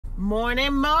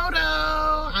Morning moto.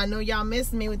 I know y'all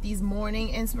missed me with these morning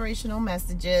inspirational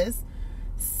messages.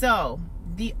 So,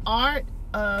 the art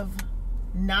of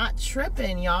not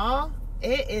tripping, y'all.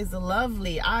 It is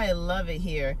lovely. I love it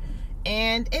here.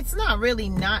 And it's not really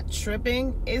not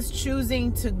tripping. It's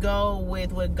choosing to go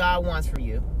with what God wants for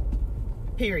you.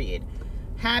 Period.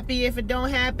 Happy if it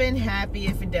don't happen, happy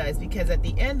if it does. Because at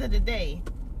the end of the day,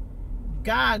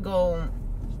 God gonna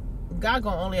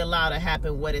only allow to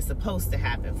happen what is supposed to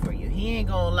happen for you. He ain't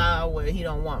gonna allow what he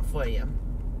don't want for you.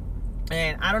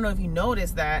 And I don't know if you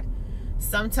noticed that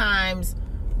sometimes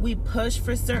we push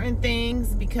for certain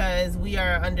things because we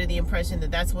are under the impression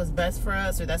that that's what's best for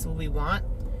us or that's what we want.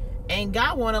 And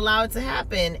God won't allow it to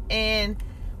happen. And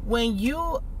when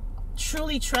you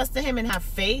truly trust in him and have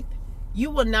faith,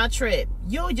 you will not trip.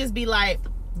 You'll just be like,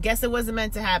 guess it wasn't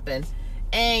meant to happen.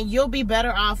 And you'll be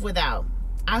better off without.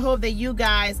 I hope that you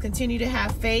guys continue to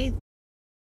have faith